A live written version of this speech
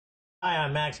Hi,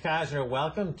 I'm Max Keiser.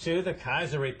 Welcome to the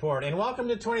Keiser Report, and welcome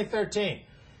to 2013.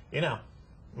 You know,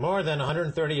 more than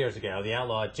 130 years ago, the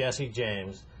outlaw Jesse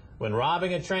James, when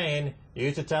robbing a train,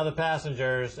 used to tell the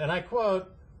passengers, and I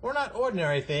quote, "We're not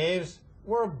ordinary thieves,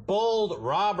 we're bold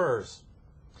robbers."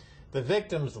 The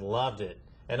victims loved it,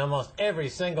 and almost every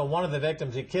single one of the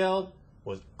victims he killed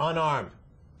was unarmed.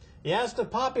 Yes, the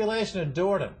population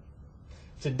adored him.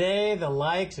 Today, the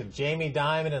likes of Jamie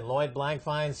Dimon and Lloyd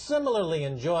Blankfein similarly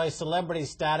enjoy celebrity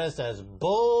status as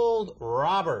bold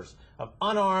robbers of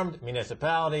unarmed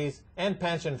municipalities and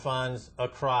pension funds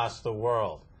across the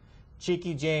world.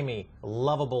 Cheeky Jamie,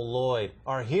 lovable Lloyd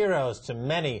are heroes to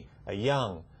many a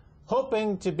young,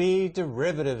 hoping to be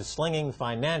derivative-slinging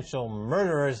financial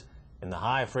murderers in the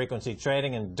high-frequency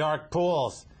trading and dark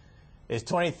pools. Is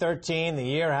 2013 the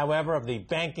year, however, of the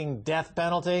banking death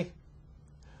penalty?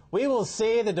 We will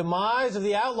see the demise of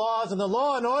the outlaws and the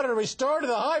law and order restored to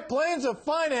the high plains of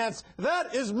finance.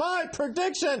 That is my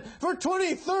prediction for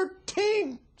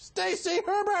 2013. Stacey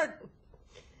Herbert.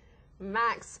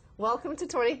 Max, welcome to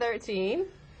 2013.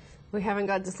 We haven't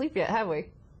got to sleep yet, have we?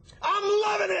 I'm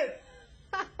loving it!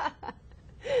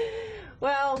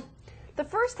 Well, the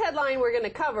first headline we're going to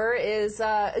cover is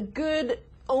a good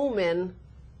omen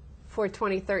for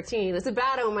 2013. It's a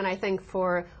bad omen, I think,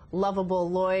 for lovable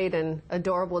Lloyd and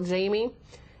adorable Jamie.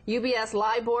 UBS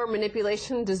LIBOR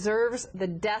manipulation deserves the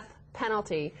death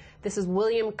penalty. This is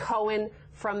William Cohen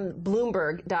from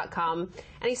Bloomberg.com.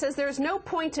 And he says there's no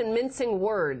point in mincing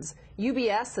words.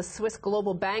 UBS, the Swiss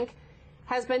global bank,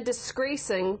 has been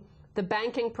disgracing the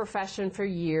banking profession for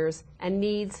years and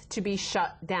needs to be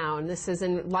shut down. This is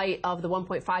in light of the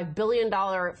 $1.5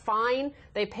 billion fine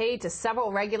they paid to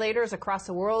several regulators across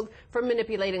the world for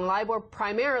manipulating LIBOR,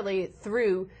 primarily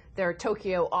through their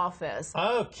Tokyo office.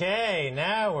 Okay,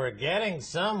 now we're getting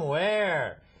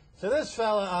somewhere. So this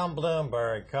fella on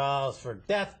Bloomberg calls for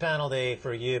death penalty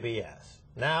for UBS.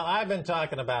 Now, I've been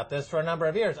talking about this for a number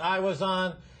of years. I was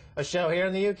on a show here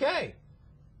in the UK.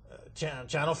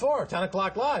 Channel 4, 10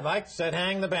 o'clock live. I said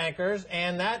hang the bankers,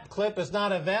 and that clip is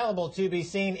not available to be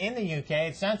seen in the UK.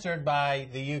 It's censored by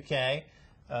the UK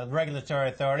regulatory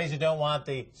authorities who don't want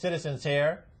the citizens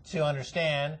here to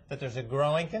understand that there's a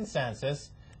growing consensus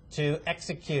to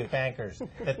execute bankers,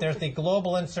 that there's the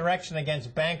global insurrection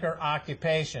against banker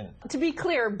occupation. To be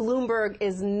clear, Bloomberg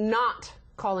is not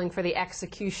calling for the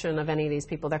execution of any of these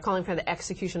people. They're calling for the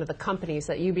execution of the companies,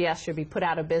 that UBS should be put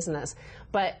out of business.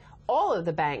 But all of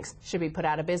the banks should be put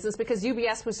out of business because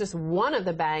UBS was just one of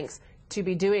the banks to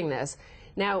be doing this.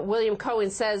 Now, William Cohen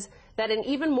says that an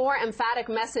even more emphatic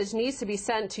message needs to be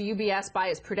sent to UBS by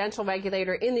its prudential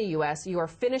regulator in the U.S. You are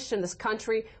finished in this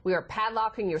country. We are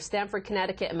padlocking your Stamford,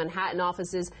 Connecticut, and Manhattan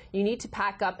offices. You need to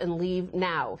pack up and leave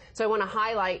now. So I want to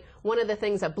highlight one of the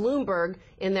things that Bloomberg,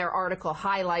 in their article,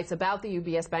 highlights about the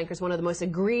UBS bankers, one of the most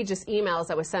egregious emails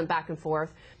that was sent back and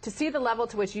forth. To see the level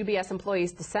to which UBS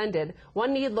employees descended,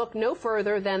 one need look no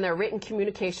further than their written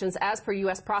communications as per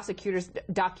U.S. prosecutors'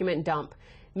 document dump.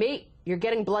 Mate, you're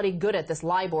getting bloody good at this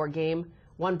LIBOR game,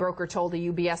 one broker told a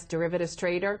UBS derivatives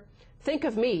trader. Think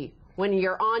of me when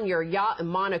you're on your yacht in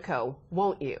Monaco,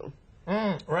 won't you?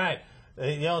 Right.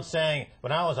 The old saying,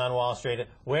 when I was on Wall Street,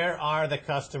 where are the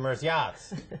customers'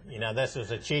 yachts? You know, this was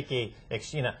a cheeky,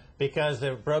 because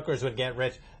the brokers would get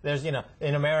rich. There's,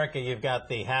 in America, you've got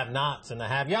the have-nots and the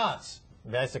have-yachts.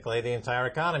 Basically, the entire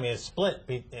economy is split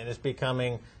and is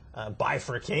becoming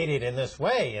bifurcated in this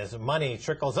way as money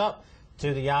trickles up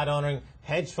to the yacht-owning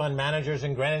hedge fund managers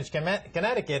in Greenwich,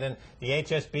 Connecticut, and the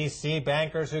HSBC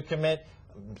bankers who commit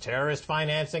terrorist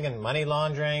financing and money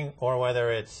laundering, or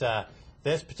whether it's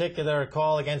this particular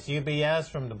call against UBS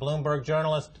from the Bloomberg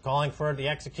journalist calling for the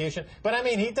execution. But, I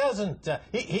mean, he doesn't,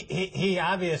 he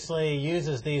obviously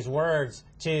uses these words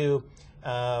to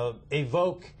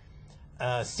evoke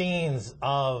scenes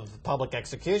of public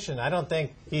execution. I don't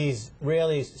think he's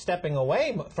really stepping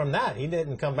away from that. He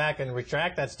didn't come back and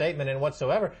retract that statement in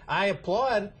whatsoever. I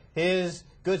applaud his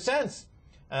good sense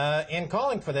in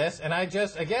calling for this, and I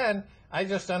just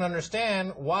don't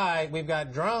understand why we've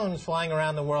got drones flying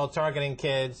around the world targeting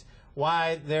kids,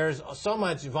 why there's so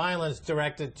much violence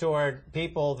directed toward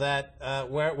people that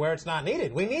where it's not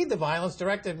needed. We need the violence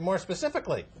directed more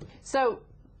specifically. So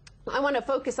I want to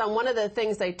focus on one of the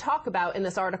things they talk about in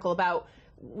this article about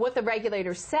what the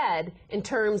regulators said in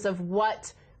terms of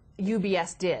what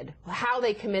UBS did, how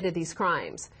they committed these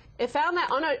crimes. It found that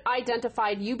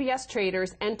unidentified UBS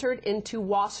traders entered into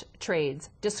wash trades,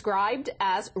 described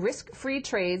as risk-free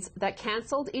trades that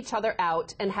canceled each other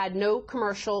out and had no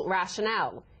commercial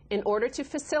rationale. in order to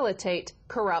facilitate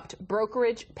corrupt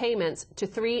brokerage payments to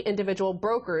 3 individual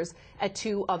brokers at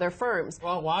 2 other firms.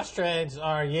 Well, wash trades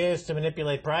are used to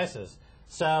manipulate prices.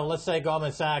 So let's say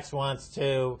Goldman Sachs wants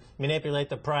to manipulate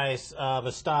the price of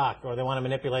a stock, or they want to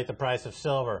manipulate the price of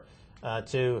silver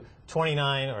to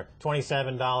 $29 or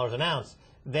 $27 an ounce.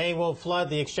 They will flood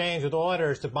the exchange with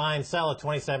orders to buy and sell at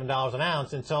 $27 an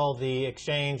ounce until the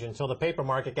paper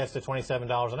market gets to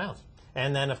 $27 an ounce.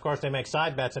 And then, of course, they make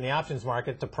side bets in the options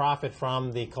market to profit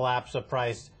from the collapse of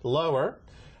price lower,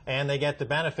 and they get the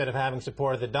benefit of having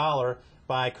supported the dollar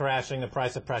by crashing the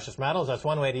price of precious metals. That's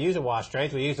one way to use a wash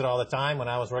trade. We use it all the time when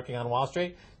I was working on Wall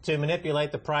Street to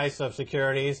manipulate the price of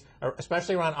securities,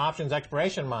 especially around options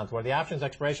expiration month, where the options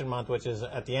expiration month, which is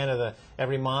at the end of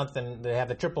every month, and they have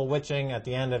the triple witching at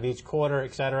the end of each quarter,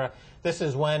 etc. This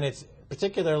is when it's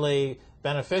particularly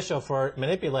beneficial for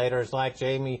manipulators like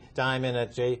Jamie Dimon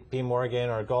at J.P. Morgan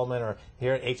or Goldman, or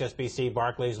here at HSBC,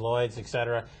 Barclays, Lloyds,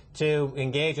 etc., to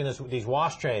engage in these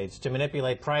wash trades, to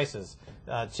manipulate prices,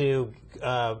 to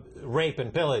rape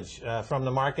and pillage from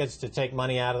the markets, to take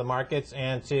money out of the markets,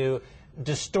 and to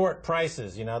distort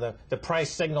prices. You know, the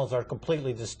price signals are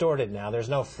completely distorted now. There's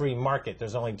no free market.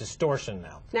 There's only distortion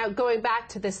now. Now, going back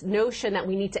to this notion that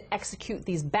we need to execute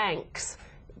these banks,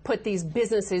 put these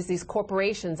businesses, these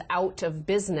corporations out of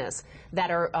business that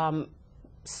are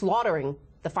slaughtering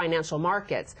the financial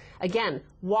markets. Again,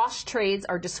 wash trades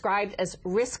are described as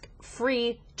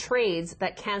risk-free trades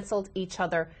that canceled each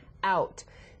other out.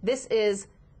 This is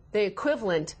the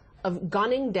equivalent of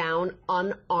gunning down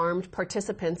unarmed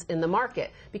participants in the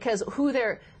market, because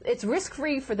it's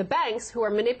risk-free for the banks who are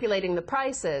manipulating the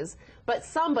prices, but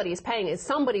somebody's paying it,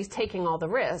 somebody's taking all the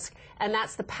risk, and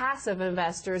that's the passive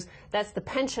investors, that's the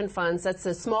pension funds, that's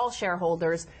the small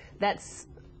shareholders, that's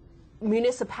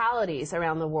municipalities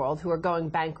around the world who are going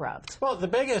bankrupt. Well, the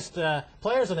biggest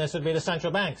players in this would be the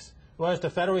central banks, whether it's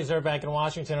the Federal Reserve Bank in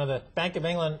Washington or the Bank of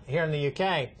England here in the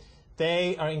UK.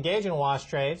 They are engaged in wash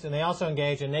trades, and they also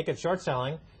engage in naked short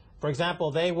selling. For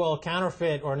example, they will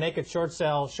counterfeit or naked short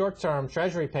sell short-term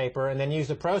Treasury paper and then use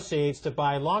the proceeds to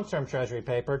buy long-term Treasury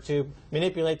paper to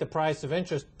manipulate the price of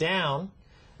interest down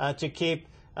to keep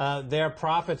their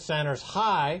profit centers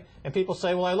high. And people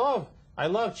say, well, I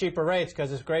love cheaper rates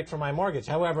because it's great for my mortgage.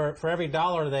 However, for every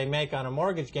dollar they make on a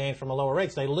mortgage gain from a lower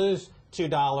rates, they lose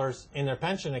 $2 in their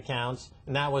pension accounts,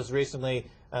 and that was recently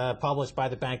published by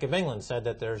the Bank of England, said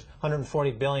that there's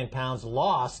 140 billion pounds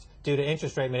lost due to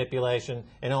interest rate manipulation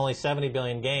and only 70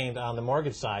 billion gained on the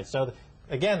mortgage side. So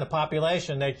again, the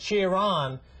population, they cheer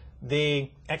on the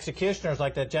executioners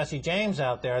like that Jesse James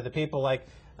out there, the people like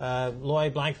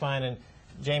Lloyd Blankfein and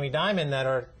Jamie Dimon that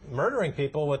are murdering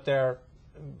people with their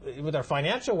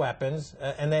financial weapons,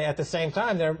 and they, at the same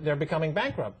time, they're becoming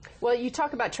bankrupt. Well, you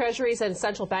talk about treasuries and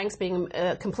central banks being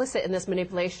complicit in this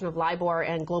manipulation of LIBOR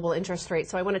and global interest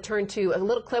rates. So I want to turn to a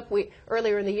little clip.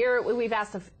 Earlier in the year, we've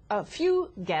asked a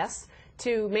few guests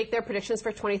to make their predictions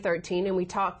for 2013, and we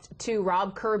talked to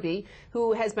Rob Kirby,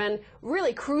 who has been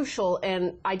really crucial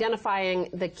in identifying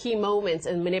the key moments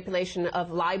in manipulation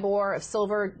of LIBOR, of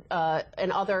silver,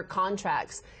 and other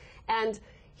contracts. And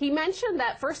he mentioned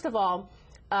that, first of all,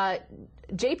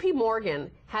 J.P. Morgan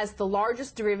has the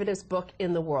largest derivatives book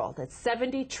in the world. It's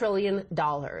 $70 trillion.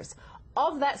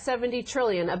 Of that $70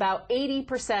 trillion, about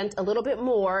 80%, a little bit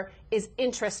more, is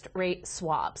interest rate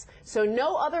swaps. So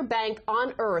no other bank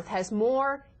on earth has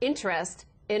more interest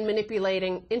in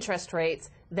manipulating interest rates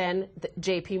than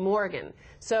J.P. Morgan.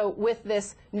 So with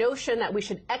this notion that we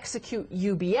should execute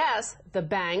UBS, the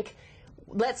bank,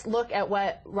 let's look at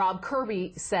what Rob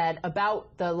Kirby said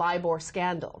about the LIBOR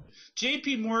scandal.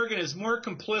 J.P. Morgan is more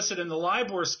complicit in the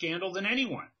LIBOR scandal than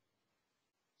anyone.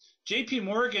 J.P.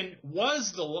 Morgan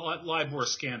was the LIBOR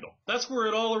scandal. That's where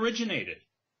it all originated.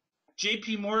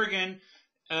 J.P. Morgan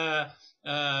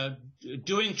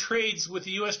doing trades with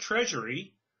the U.S.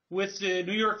 Treasury, with the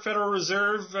New York Federal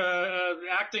Reserve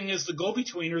acting as the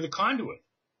go-between or the conduit.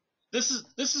 This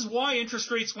is why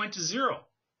interest rates went to zero.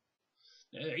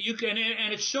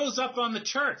 And it shows up on the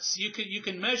charts. You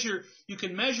can measure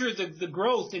the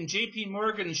growth in J.P.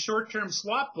 Morgan's short-term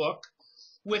swap book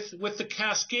with the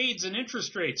cascades in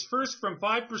interest rates. First from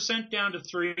 5% down to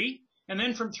 3%, and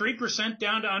then from 3%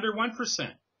 down to under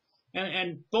 1%.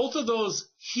 And both of those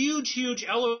huge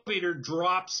elevator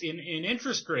drops in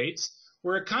interest rates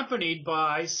were accompanied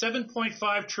by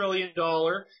 $7.5 trillion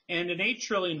and an $8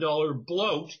 trillion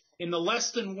bloat in the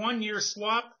less than 1 year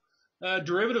swap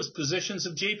derivatives positions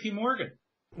of J.P. Morgan.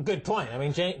 Good point. I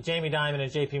mean, Jamie Dimon and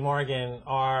J.P. Morgan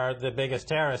are the biggest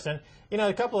terrorists. And, you know,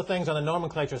 a couple of things on the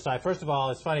nomenclature side. First of all,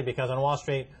 it's funny because on Wall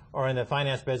Street or in the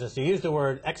finance business, you use the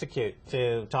word execute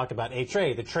to talk about a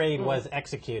trade. The trade was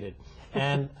executed.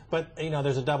 But, you know,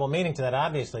 there's a double meaning to that,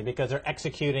 obviously, because they're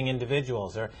executing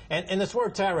individuals. And this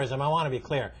word terrorism, I want to be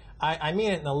clear. I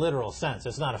mean it in a literal sense.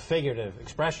 It's not a figurative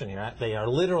expression here. They are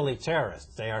literally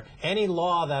terrorists. They are any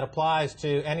law that applies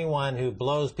to anyone who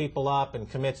blows people up and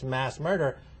commits mass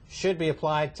murder should be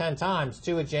applied 10 times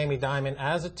to a Jamie Dimon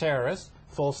as a terrorist,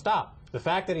 full stop. The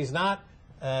fact that he's not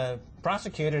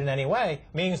prosecuted in any way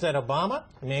means that Obama,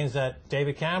 means that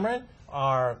David Cameron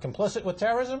are complicit with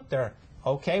terrorism. They're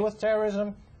okay with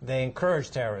terrorism. They encourage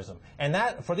terrorism. And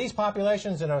that, for these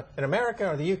populations in America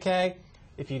or the UK,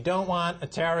 if you don't want a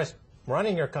terrorist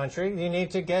running your country, you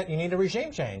need a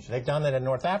regime change. They've done that in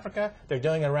North Africa. They're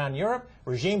doing it around Europe.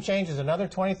 Regime change is another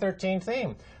 2013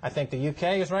 theme. I think the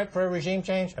UK is ripe for a regime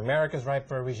change. America's ripe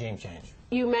for a regime change.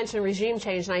 You mentioned regime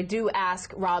change, and I did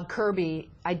ask Rob Kirby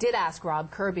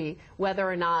whether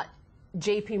or not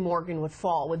J.P. Morgan would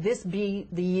fall. Would this be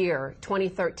the year,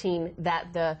 2013,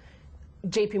 that the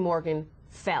J.P. Morgan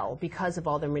fell because of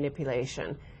all the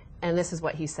manipulation? And this is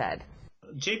what he said.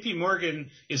 J.P. Morgan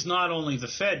is not only the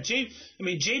Fed.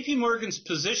 J.P. Morgan's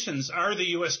positions are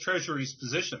the U.S. Treasury's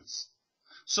positions.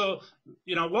 So,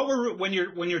 you know, when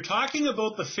you're talking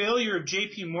about the failure of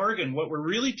J.P. Morgan, what we're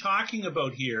really talking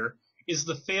about here is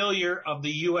the failure of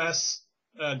the U.S.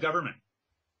 Government.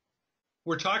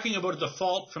 We're talking about a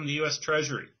default from the U.S.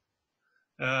 Treasury.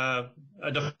 A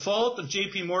default of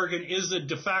J.P. Morgan is a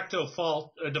de facto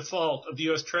default of the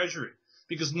U.S. Treasury,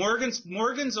 because Morgan's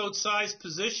outsized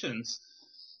positions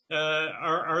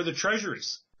are the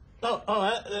Treasuries.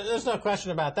 There's no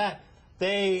question about that.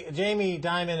 Jamie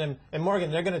Dimon and Morgan,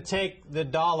 they're going to take the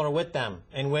dollar with them,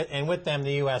 and with them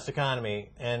the U.S. economy,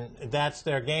 and that's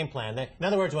their game plan. In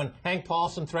other words, when Hank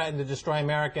Paulson threatened to destroy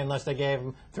America unless they gave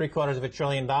him $750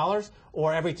 billion,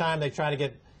 or every time they try to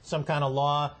get some kind of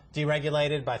law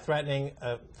deregulated by threatening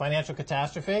a financial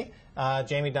catastrophe,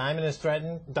 Jamie Dimon has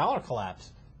threatened dollar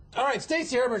collapse. All right,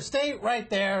 Stacey Herbert, stay right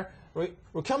there.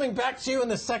 We're coming back to you in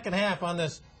the second half on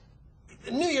this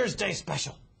New Year's Day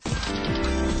special.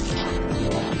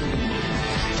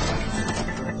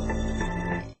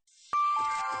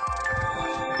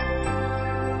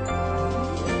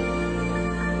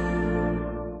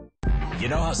 You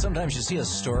know how sometimes you see a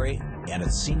story and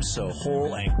it seems so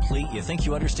whole and complete, you think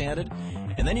you understand it,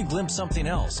 and then you glimpse something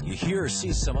else. You hear or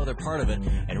see some other part of it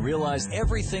and realize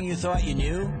everything you thought you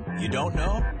knew, you don't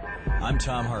know? I'm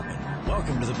Tom Hartman.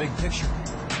 Welcome to The Big Picture.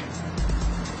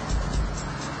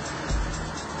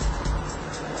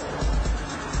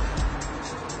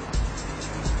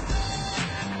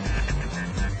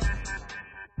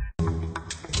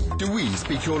 Do we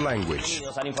speak your language?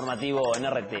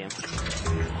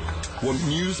 Want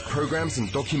news, programs, and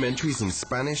documentaries in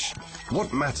Spanish?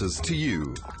 What matters to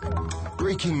you?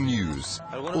 Breaking news,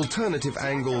 alternative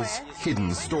angles,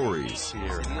 hidden stories.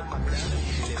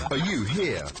 Are you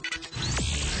here?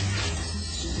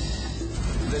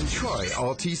 Then try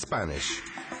RT Spanish.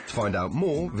 To find out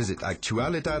more, visit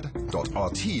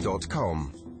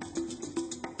actualidad.rt.com.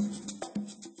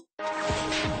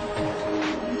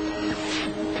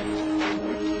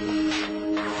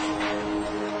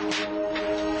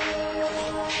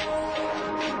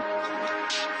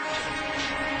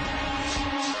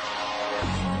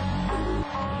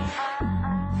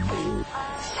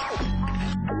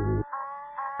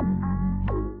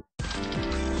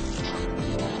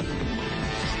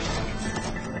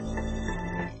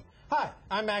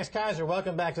 I'm Max Keiser.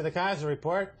 Welcome back to the Keiser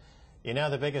Report. You know,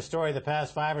 the biggest story the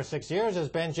past 5 or 6 years has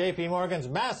been J.P. Morgan's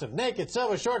massive naked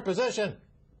silver short position.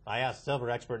 I asked silver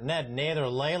expert Ned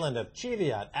Naylor-Leyland of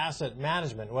Cheviot Asset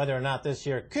Management whether or not this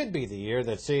year could be the year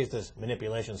that sees this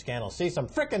manipulation scandal see some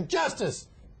frickin' justice.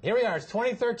 Here we are. It's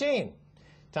 2013.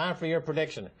 Time for your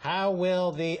prediction. How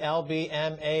will the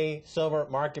LBMA silver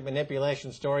market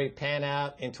manipulation story pan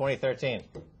out in 2013?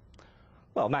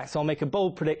 Well, Max, I'll make a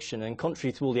bold prediction, and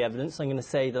contrary to all the evidence, I'm going to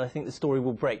say that I think the story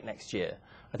will break next year.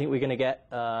 I think we're going to get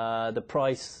the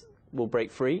price will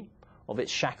break free of its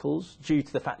shackles due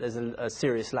to the fact there's a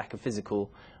serious lack of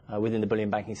physical within the bullion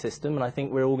banking system, and I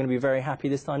think we're all going to be very happy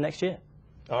this time next year.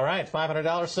 All right,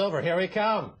 $500 silver, here we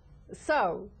come.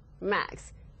 So,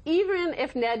 Max, even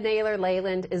if Ned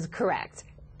Naylor-Leyland is correct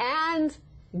and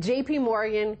J.P.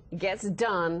 Morgan gets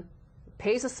done,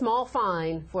 pays a small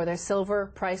fine for their silver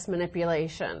price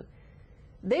manipulation,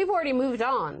 they've already moved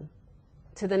on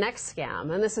to the next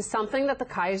scam. And this is something that the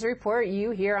Keiser report,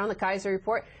 you here on the Keiser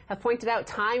report, have pointed out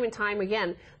time and time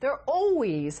again. They're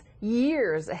always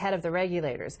years ahead of the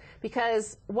regulators,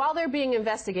 because while they're being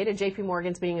investigated, JP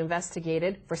Morgan's being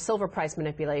investigated for silver price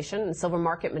manipulation and silver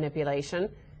market manipulation,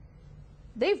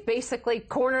 they've basically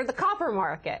cornered the copper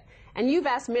market. And you've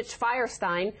asked Mitch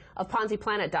Firestein of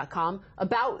PonziPlanet.com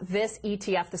about this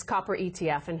ETF, this copper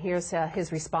ETF, and here's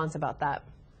his response about that.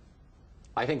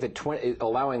 I think that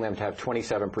allowing them to have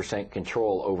 27%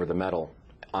 control over the metal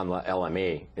on the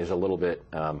LME is a little bit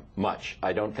much.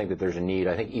 I don't think that there's a need.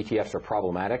 I think ETFs are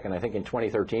problematic, and I think in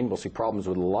 2013 we'll see problems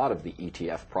with a lot of the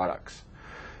ETF products.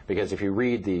 Because if you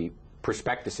read the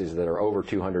prospectuses that are over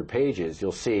 200 pages,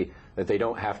 you'll see that they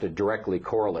don't have to directly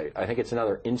correlate. I think it's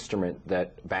another instrument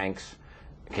that banks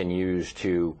can use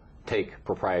to take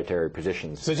proprietary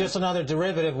positions. So just another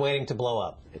derivative waiting to blow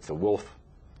up. It's a wolf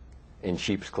in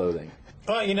sheep's clothing.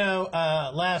 Well, you know,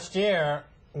 last year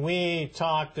we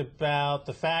talked about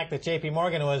the fact that JP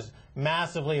Morgan was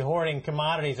massively hoarding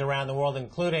commodities around the world,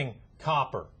 including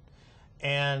copper.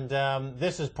 And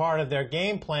this is part of their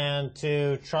game plan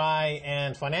to try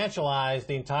and financialize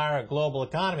the entire global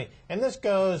economy. And this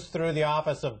goes through the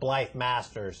office of Blythe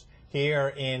Masters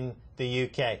here in the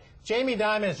UK. Jamie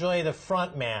Dimon is really the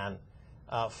front man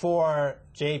for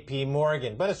JP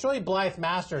Morgan. But it's really Blythe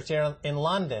Masters here in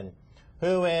London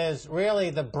who is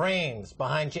really the brains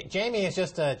behind. Jamie is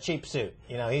just a cheap suit.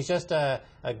 You know, he's just a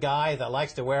guy that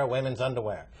likes to wear women's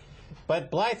underwear. But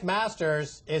Blythe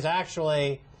Masters is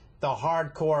actually the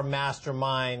hardcore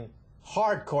mastermind,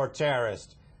 hardcore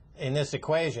terrorist in this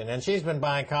equation. And she's been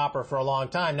buying copper for a long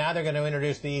time. Now they're going to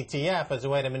introduce the ETF as a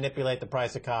way to manipulate the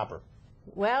price of copper.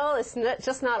 Well, it's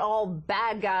just not all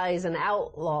bad guys and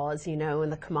outlaws, you know, in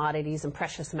the commodities and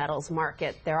precious metals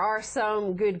market. There are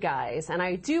some good guys. And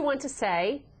I do want to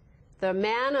say the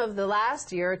man of the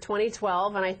last year,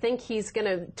 2012, and I think he's going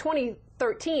to,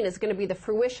 2013 is going to be the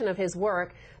fruition of his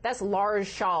work. That's Lars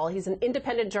Schall. He's an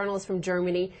independent journalist from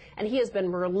Germany, and he has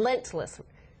been relentless,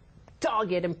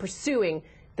 dogged in pursuing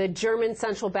the German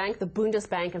central bank, the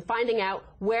Bundesbank, and finding out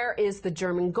where is the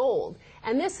German gold.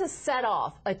 And this has set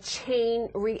off a chain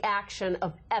reaction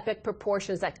of epic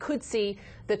proportions that could see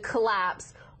the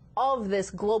collapse of this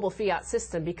global fiat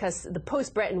system, because the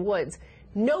post-Bretton Woods,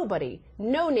 nobody,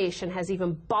 no nation has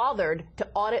even bothered to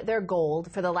audit their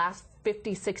gold for the last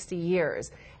 50, 60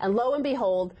 years. And lo and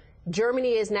behold,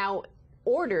 Germany is now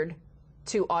ordered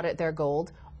to audit their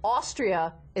gold.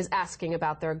 Austria is asking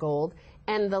about their gold.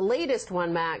 And the latest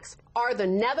one, Max, are the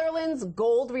Netherlands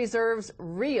gold reserves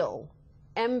real?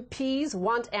 MPs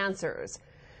want answers.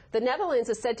 The Netherlands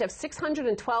is said to have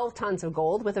 612 tons of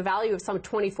gold with a value of some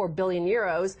 24 billion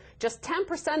euros. Just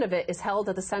 10% of it is held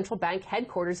at the central bank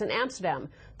headquarters in Amsterdam.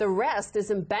 The rest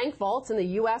is in bank vaults in the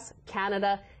US,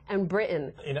 Canada, and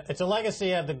Britain. You know, it's a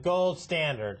legacy of the gold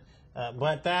standard,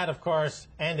 but that, of course,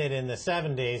 ended in the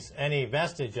 70s, any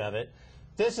vestige of it.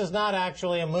 This is not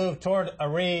actually a move toward a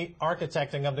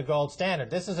re-architecting of the gold standard.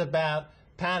 This is about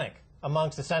panic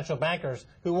amongst the central bankers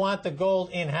who want the gold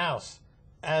in-house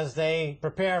as they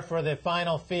prepare for the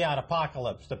final fiat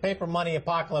apocalypse. The paper money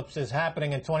apocalypse is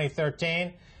happening in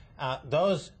 2013.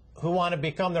 Those who want to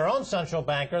become their own central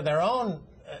banker, their own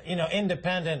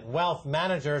independent wealth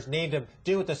managers, need to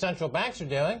do what the central banks are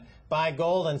doing, buy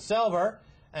gold and silver,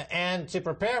 and to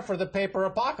prepare for the paper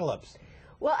apocalypse.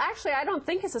 Well, actually, I don't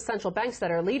think it's the central banks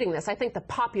that are leading this. I think the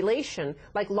population,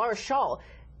 like Lars Schall,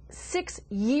 6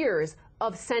 years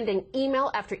of sending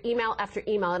email after email after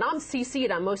email, and I'm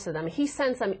CC'd on most of them. He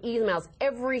sends them emails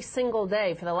every single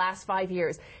day for the last 5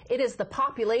 years. It is the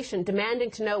population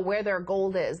demanding to know where their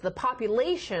gold is. The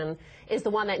population is the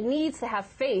one that needs to have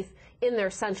faith in their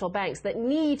central banks, that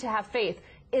need to have faith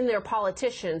in their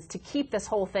politicians to keep this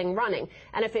whole thing running.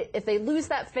 And if they lose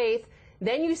that faith,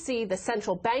 then you see the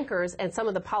central bankers and some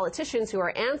of the politicians who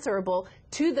are answerable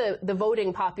to the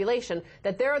voting population,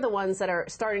 that they're the ones that are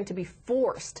starting to be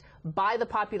forced by the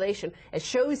population. It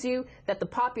shows you that the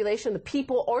population, the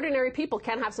people, ordinary people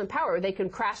can have some power. They can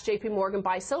crash JP Morgan,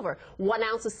 buy silver. 1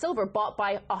 ounce of silver bought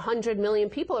by 100 million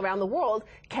people around the world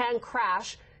can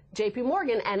crash JP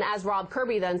Morgan. And as Rob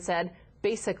Kirby then said,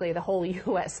 basically the whole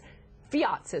U.S.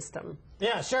 fiat system.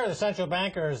 Yeah, sure, the central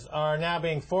bankers are now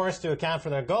being forced to account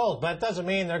for their gold, but it doesn't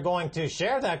mean they're going to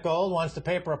share that gold once the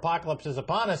paper apocalypse is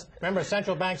upon us. Remember,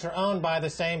 central banks are owned by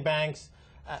the same banks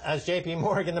as JP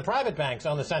Morgan. The private banks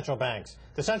own the central banks.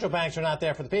 The central banks are not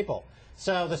there for the people.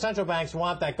 So the central banks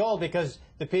want that gold because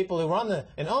the people who run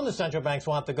and own the central banks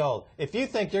want the gold. If you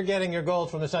think you're getting your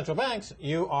gold from the central banks,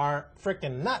 you are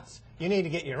freaking nuts. You need to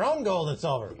get your own gold and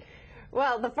silver.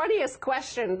 Well, the funniest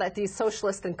question that these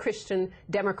socialist and Christian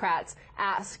Democrats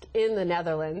ask in the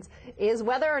Netherlands is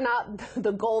whether or not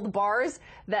the gold bars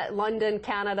that London,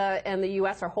 Canada, and the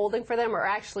U.S. are holding for them are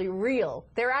actually real.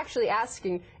 They're actually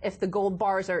asking if the gold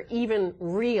bars are even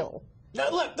real. Now,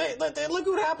 look, look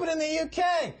what happened in the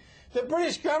UK. The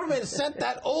British government sent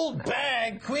that old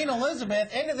bag, Queen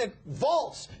Elizabeth, into the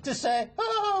vaults to say,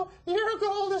 oh, your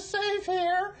gold is safe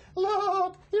here.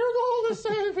 Look, your gold is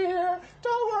safe here.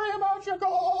 Don't worry about your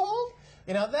gold.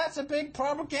 You know, that's a big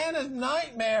propaganda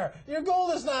nightmare. Your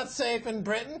gold is not safe in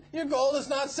Britain. Your gold is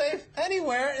not safe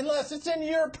anywhere unless it's in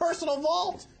your personal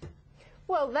vault.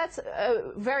 Well, that's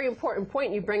a very important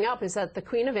point you bring up, is that the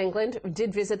Queen of England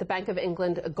did visit the Bank of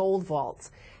England gold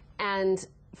vaults. And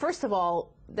first of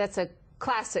all, that's a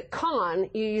classic con.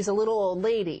 You use a little old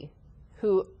lady,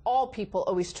 who all people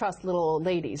always trust little old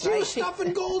ladies, right? She was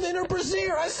stuffing gold in her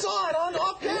brassiere. I saw it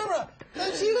off camera.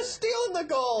 And she was stealing the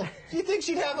gold. You think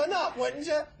she'd have enough, wouldn't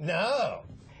you? No.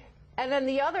 And then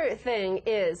the other thing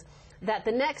is that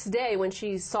the next day when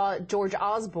she saw George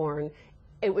Osborne,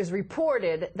 it was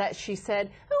reported that she said,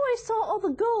 oh, I saw all the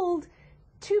gold.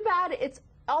 Too bad it's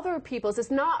other people's.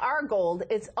 It's not our gold.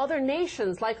 It's other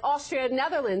nations like Austria and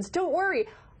Netherlands. Don't worry.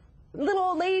 Little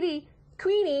old lady,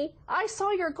 Queenie, I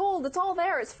saw your gold. It's all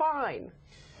there. It's fine.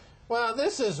 Well,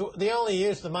 this is the only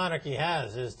use the monarchy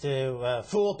has, is to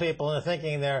fool people into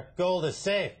thinking their gold is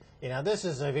safe. You know, this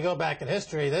is, if you go back in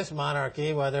history, this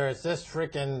monarchy, whether it's this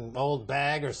freaking old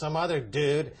bag or some other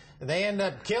dude, they end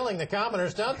up killing the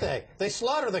commoners, don't they? They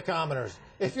slaughter the commoners.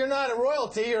 If you're not a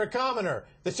royalty, you're a commoner.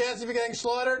 The chance of you getting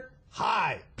slaughtered?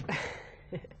 High.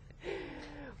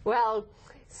 Well,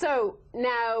 so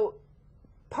now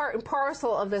part and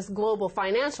parcel of this global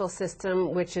financial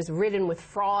system, which is ridden with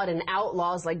fraud and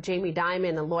outlaws like Jamie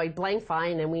Dimon and Lloyd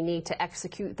Blankfein, and we need to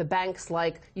execute the banks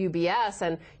like UBS,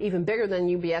 and even bigger than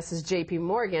UBS is JP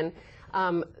Morgan.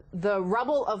 The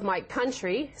Rubble of My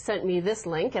Country sent me this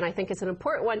link, and I think it's an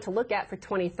important one to look at for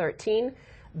 2013.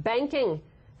 Banking.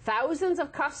 Thousands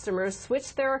of customers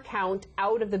switched their account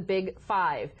out of the Big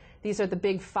Five. These are the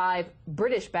Big Five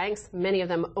British banks, many of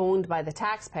them owned by the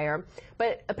taxpayer.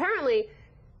 But apparently,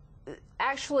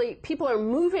 actually, people are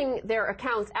moving their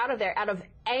accounts out of there out of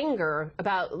anger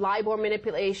about LIBOR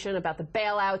manipulation, about the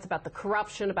bailouts, about the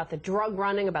corruption, about the drug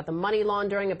running, about the money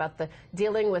laundering, about the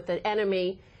dealing with the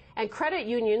enemy. And credit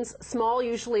unions, small,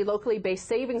 usually locally based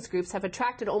savings groups, have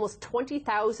attracted almost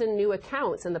 20,000 new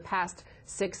accounts in the past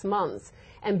 6 months.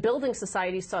 And building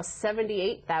societies saw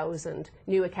 78,000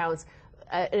 new accounts.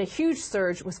 And a huge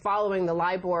surge was following the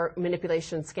LIBOR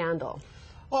manipulation scandal.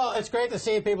 Well, it's great to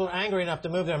see people are angry enough to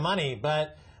move their money,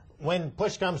 but when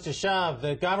push comes to shove,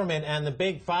 the government and the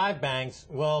Big Five banks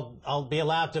will be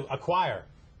allowed to acquire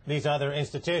these other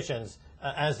institutions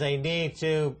as they need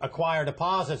to acquire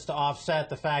deposits to offset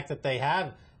the fact that they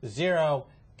have zero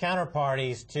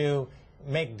counterparties to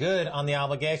make good on the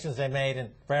obligations they made in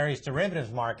various derivatives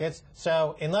markets.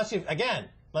 So unless you, again,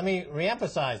 let me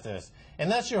reemphasize this,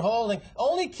 unless you're holding,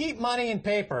 only keep money in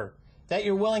paper that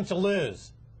you're willing to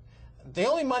lose. The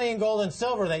only money in gold and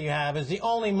silver that you have is the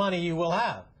only money you will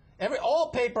have. All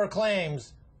paper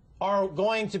claims are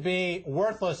going to be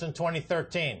worthless in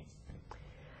 2013.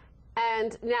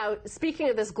 And now, speaking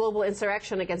of this global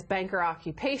insurrection against banker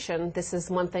occupation, this is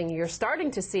one thing you're starting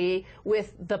to see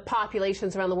with the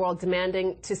populations around the world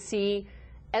demanding to see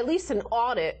at least an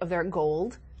audit of their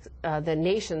gold, the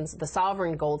nation's, the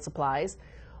sovereign gold supplies,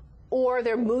 or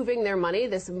they're moving their money.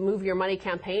 This Move Your Money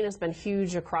campaign has been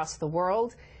huge across the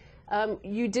world.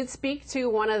 You did speak to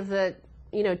one of the,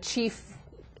 chief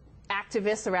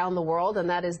activists around the world, and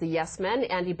that is the Yes Men,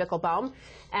 Andy Bickelbaum.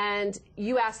 And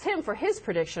you asked him for his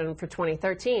prediction for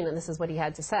 2013, and this is what he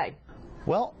had to say.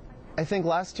 Well, I think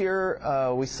last year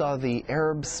we saw the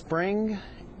Arab Spring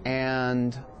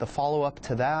and the follow-up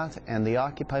to that and the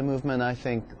Occupy movement. I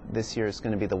think this year is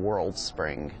going to be the World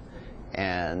Spring.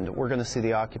 And we're going to see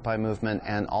the Occupy movement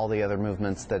and all the other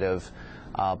movements that have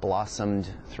blossomed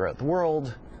throughout the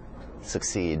world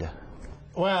succeed.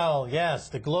 Well, yes,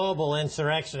 the global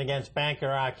insurrection against banker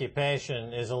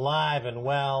occupation is alive and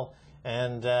well,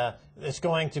 and it's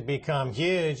going to become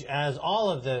huge as all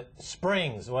of the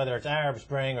springs, whether it's Arab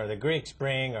Spring or the Greek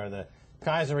Spring or the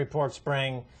Keiser Report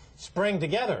Spring, spring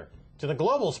together to the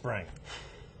global spring.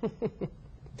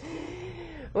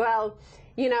 Well,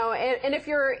 and if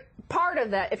you're part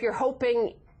of that, if you're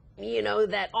hoping,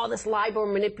 that all this LIBOR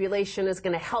manipulation is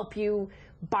going to help you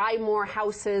buy more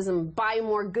houses and buy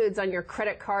more goods on your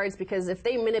credit cards, because if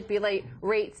they manipulate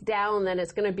rates down, then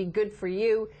it's going to be good for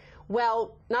you.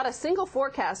 Well, not a single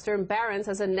forecaster in Barron's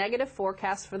has a negative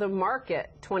forecast for the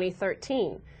market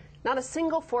 2013. Not a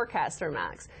single forecaster,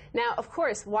 Max. Now, of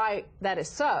course, why that is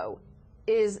so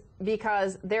is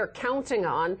because they're counting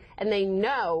on, and they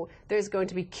know there's going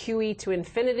to be QE to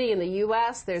infinity in the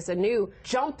U.S. There's a new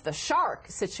jump the shark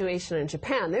situation in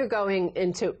Japan. They're going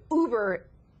into uber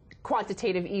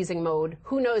quantitative easing mode.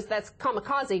 Who knows? That's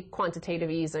kamikaze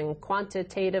quantitative easing,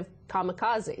 quantitative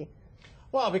kamikaze.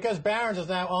 Well, because Barron's is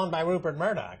now owned by Rupert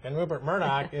Murdoch, and Rupert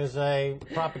Murdoch is a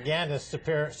propagandist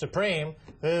supreme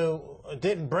who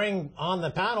didn't bring on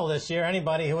the panel this year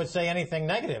anybody who would say anything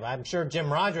negative. I'm sure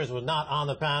Jim Rogers was not on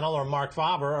the panel, or Mark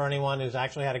Faber, or anyone who's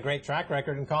actually had a great track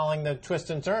record in calling the twists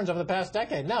and turns over the past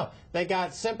decade. No, they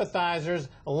got sympathizers,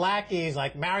 lackeys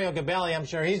like Mario Gabelli. I'm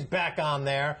sure he's back on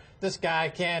there. This guy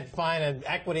can't find an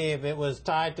equity if it was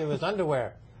tied to his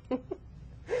underwear.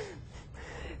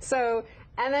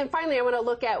 And then finally, I want to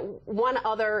look at one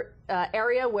other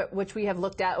area which we have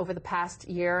looked at over the past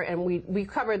year, and we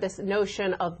covered this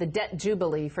notion of the debt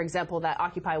jubilee, for example, that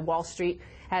Occupy Wall Street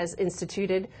has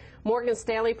instituted. Morgan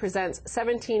Stanley presents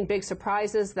 17 big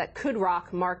surprises that could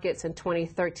rock markets in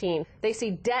 2013. They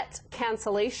see debt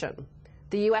cancellation.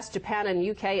 The U.S., Japan, and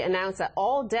UK announced that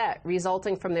all debt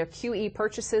resulting from their QE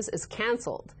purchases is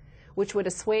canceled, which would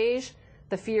assuage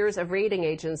the fears of rating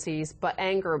agencies but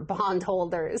anger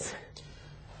bondholders.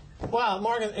 Well,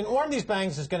 Morgan, and one of these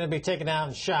banks is going to be taken out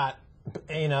and shot,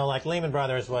 you know, like Lehman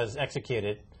Brothers was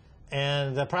executed.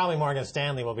 And probably Morgan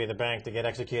Stanley will be the bank to get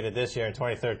executed this year in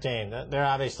 2013. They're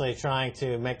obviously trying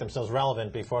to make themselves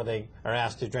relevant before they are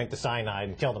asked to drink the cyanide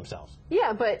and kill themselves.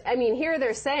 Yeah, but, I mean, here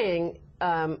they're saying,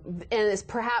 and it's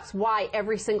perhaps why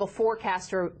every single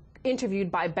forecaster interviewed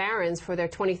by Barron's for their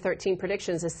 2013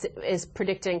 predictions is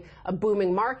predicting a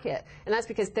booming market. And that's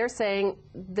because they're saying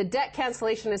the debt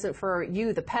cancellation isn't for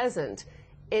you, the peasant.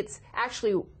 It's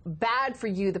actually bad for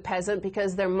you, the peasant,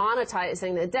 because they're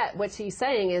monetizing the debt. What he's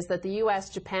saying is that the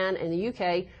U.S., Japan, and the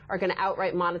UK are going to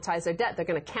outright monetize their debt. They're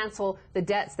going to cancel the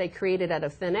debts they created out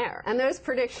of thin air. And those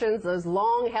predictions, those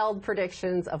long-held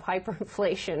predictions of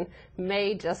hyperinflation,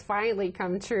 may just finally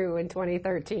come true in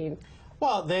 2013.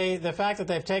 Well, the fact that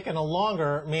they've taken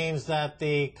longer means that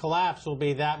the collapse will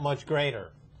be that much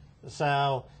greater.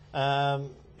 So,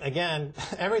 again,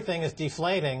 everything is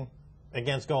deflating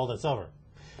against gold and silver.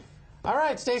 All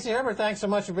right, Stacey Herbert, thanks so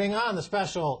much for being on the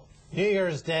special New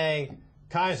Year's Day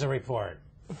Keiser Report.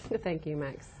 Thank you,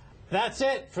 Max. That's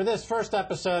it for this first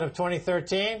episode of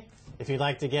 2013. If you'd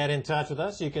like to get in touch with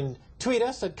us, you can tweet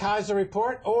us at Keiser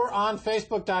Report or on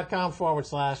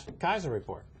Facebook.com/Keiser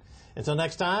Report. Until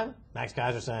next time, Max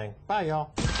Keiser saying, bye,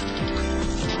 y'all.